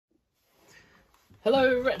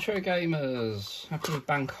Hello retro gamers! Happy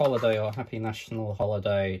bank holiday or happy national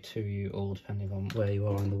holiday to you all, depending on where you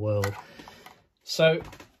are in the world. So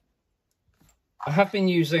I have been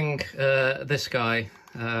using this guy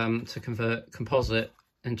to convert composite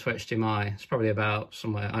into HDMI. It's probably about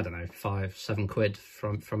somewhere, I don't know, £5-7 quid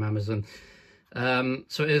from Amazon.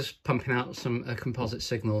 So it is pumping out a composite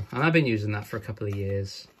signal, and I've been using that for a couple of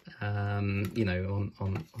years, you know,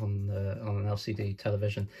 on an LCD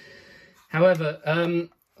television. However, I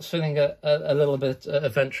was feeling a little bit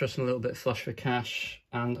adventurous and a little bit flush for cash,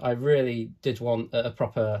 and I really did want a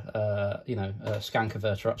proper, you know, scan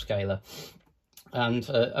converter upscaler. And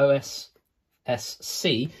OSSC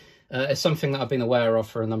is something that I've been aware of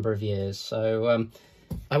for a number of years. So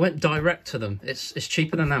I went direct to them. It's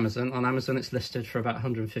cheaper than Amazon. On Amazon, it's listed for about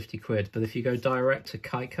 150 quid. But if you go direct to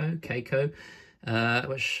Kaico,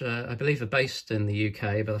 which I believe are based in the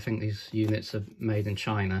UK, but I think these units are made in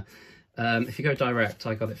China. If you go direct,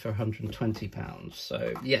 I got it for £120.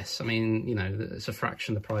 So yes, I mean, you know, it's a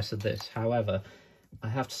fraction the price of this. However, I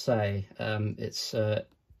have to say, it's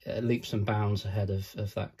leaps and bounds ahead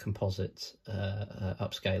of that composite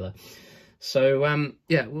upscaler. So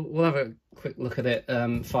yeah, we'll have a quick look at it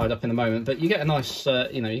fired up in a moment. But you get a nice,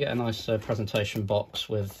 you know, you get a nice presentation box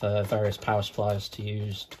with various power supplies to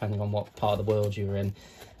use depending on what part of the world you're in.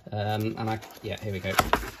 And yeah, here we go.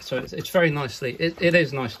 So it's very nicely, it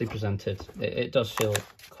is nicely presented. It does feel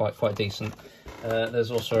quite decent. There's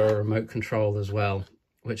also a remote control as well,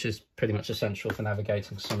 which is pretty much essential for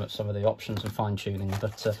navigating some of the options and fine tuning.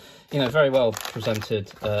 But you know, very well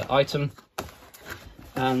presented item.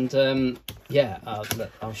 And yeah,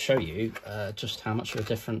 I'll show you just how much of a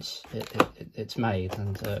difference it's made,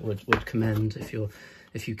 and would commend, if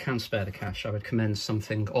you can spare the cash, I would commend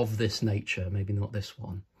something of this nature, maybe not this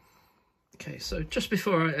one. Okay, so just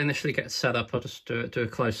before I initially get set up, I'll just do a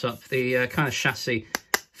close-up. The kind of chassis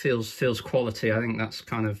feels quality. I think that's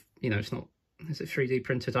kind of, you know, it's not, is it 3D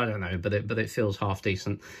printed? I don't know, but it feels half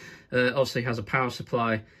decent. Obviously has a power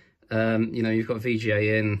supply. You know, you've got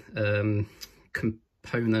VGA in,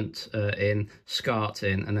 component in, SCART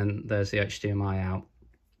in, and then there's the HDMI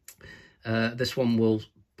out. This one will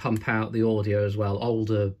pump out the audio as well.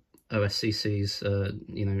 Older OSSCs,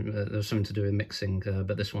 you know, there's something to do with mixing,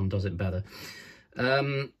 but this one does it better.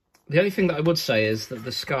 The only thing that I would say is that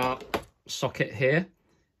the SCART socket here,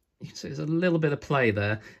 you can see there's a little bit of play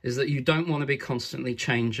there, is that you don't want to be constantly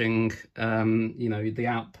changing, you know, the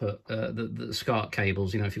output, the SCART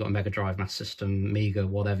cables. You know, if you've got a Mega Drive, Master System, Mega,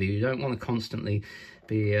 whatever, you don't want to constantly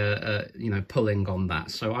be, you know, pulling on that.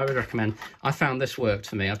 So I would recommend, I found this worked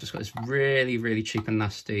for me. I've just got this really cheap and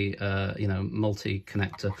nasty, you know,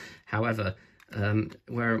 multi-connector. However,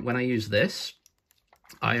 when I use this,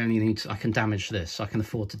 I can damage this. I can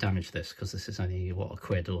afford to damage this because this is only, what,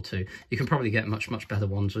 £1 or £2. You can probably get much better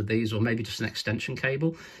ones with these, or maybe just an extension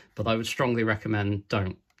cable. But I would strongly recommend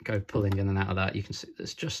don't go pulling in and out of that. You can see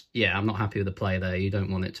it's just, yeah, I'm not happy with the play there. You don't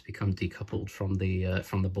want it to become decoupled from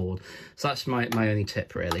the board. So that's my only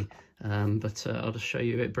tip, really. But I'll just show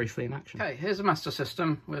you it briefly in action. Okay, here's a Master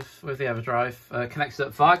System with the EverDrive connected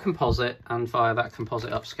up via composite and via that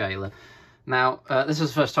composite upscaler. Now, this is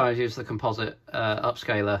the first time I've used the composite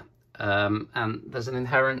upscaler, and there's an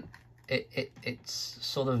inherent, it's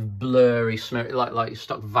sort of blurry, smear, like you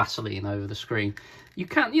stuck Vaseline over the screen. You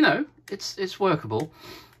can't, you know, it's workable.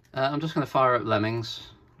 I'm just going to fire up Lemmings,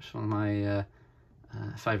 which is one of my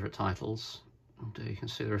favourite titles. You can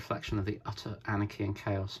see the reflection of the utter anarchy and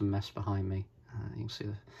chaos and mess behind me. You can see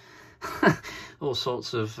the all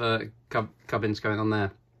sorts of gubbins going on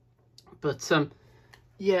there. But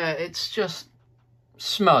yeah, it's just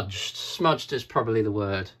smudged. Smudged is probably the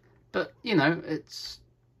word. But, you know, it's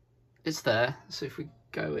there. So if we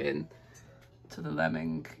go in to the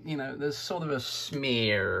Lemming, you know, there's sort of a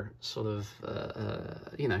smear, sort of,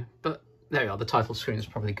 you know, but there we are. The title screen is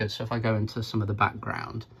probably good. So if I go into some of the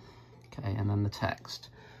background, okay, and then the text.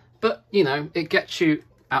 But, you know, it gets you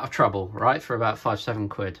out of trouble, right, for about 5-7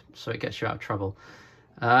 quid. So it gets you out of trouble.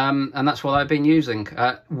 And that's what I've been using,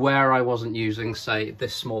 where I wasn't using, say,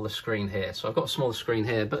 this smaller screen here. So I've got a smaller screen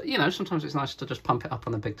here, but, you know, sometimes it's nice to just pump it up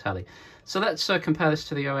on the big telly. So let's compare this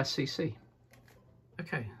to the OSSC.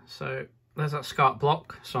 Okay, so there's that SCART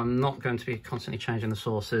block. So I'm not going to be constantly changing the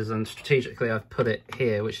sources, and strategically I've put it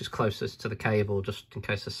here, which is closest to the cable, just in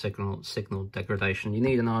case of signal degradation. You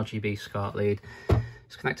need an RGB SCART lead.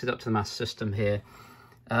 It's connected up to the Master System here.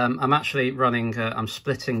 I'm actually running, I'm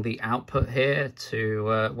splitting the output here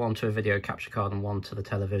to one to a video capture card and one to the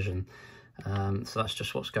television. So that's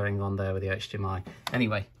just what's going on there with the HDMI.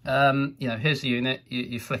 Anyway, you know, here's the unit.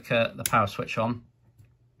 You flicker the power switch on,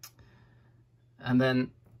 and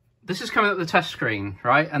then this is coming up the test screen,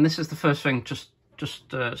 right? And this is the first thing, just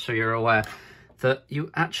so you're aware, that you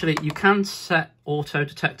can set auto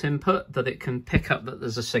detect input, that it can pick up that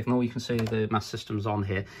there's a signal. You can see the mass system's on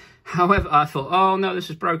here. However, I thought, oh no, this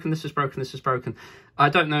is broken, this is broken, this is broken. I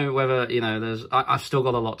don't know whether, you know, I've still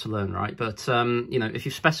got a lot to learn, right? But, you know, if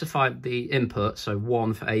you specified the input, so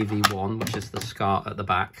 1 for AV1, which is the SCART at the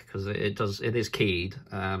back, because it is keyed,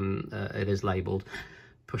 it is labelled,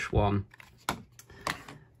 push 1.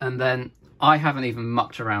 And then I haven't even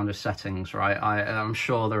mucked around with settings, right? I'm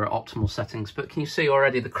sure there are optimal settings, but can you see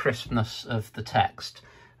already the crispness of the text,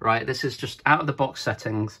 right? This is just out of the box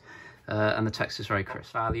settings, and the text is very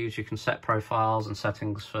crisp. Values, you can set profiles and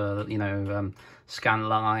settings for, you know, scan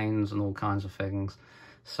lines and all kinds of things.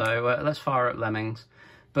 So let's fire up Lemmings.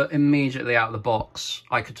 But immediately out of the box,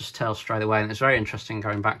 I could just tell straight away, and it's very interesting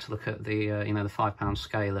going back to look at the, you know, the 5-pound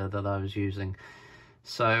scaler that I was using.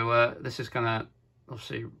 So this is going to,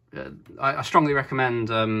 obviously, I strongly recommend,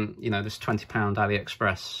 you know, this £20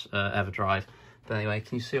 AliExpress EverDrive. But anyway,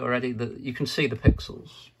 can you see already that you can see the pixels?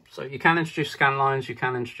 So you can introduce scan lines, you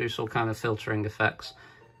can introduce all kind of filtering effects,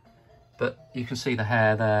 but you can see the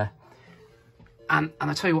hair there. And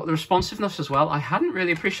I tell you what, the responsiveness as well, I hadn't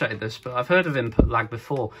really appreciated this, but I've heard of input lag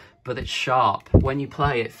before, but it's sharp. When you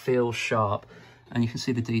play, it feels sharp, and you can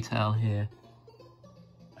see the detail here.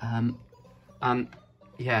 And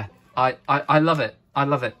yeah, I love it. I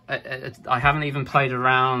love it. I haven't even played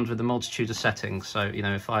around with the multitude of settings. So, you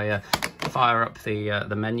know, if I fire up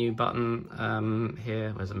the menu button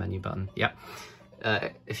here, where's the menu button? Yeah.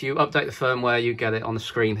 If you update the firmware, you get it on the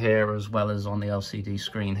screen here as well as on the LCD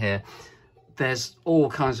screen here. There's all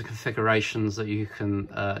kinds of configurations that you can,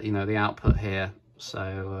 you know, the output here.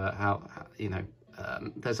 So how you know,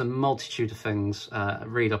 there's a multitude of things.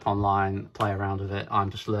 Read up online, play around with it.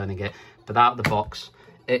 I'm just learning it. But out of the box,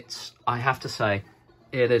 I have to say,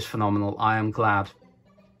 it is phenomenal. I am glad.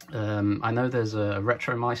 I know there's a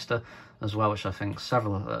Retromeister as well, which I think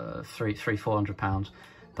several, £400.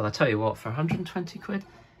 But I tell you what, for 120 quid,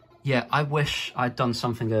 yeah, I wish I'd done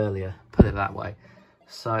something earlier, put it that way.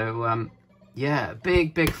 So, yeah,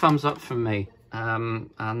 big thumbs up from me. Yeah,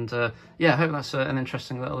 I hope that's an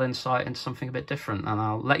interesting little insight into something a bit different, and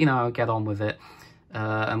I'll let you know how I get on with it.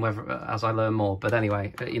 And whether as I learn more. But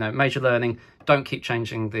anyway, you know, major learning, don't keep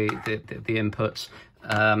changing the inputs,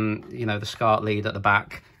 you know, the SCART lead at the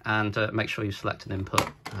back, and make sure you select an input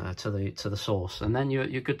to the source, and then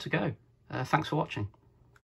you're good to go. Thanks for watching.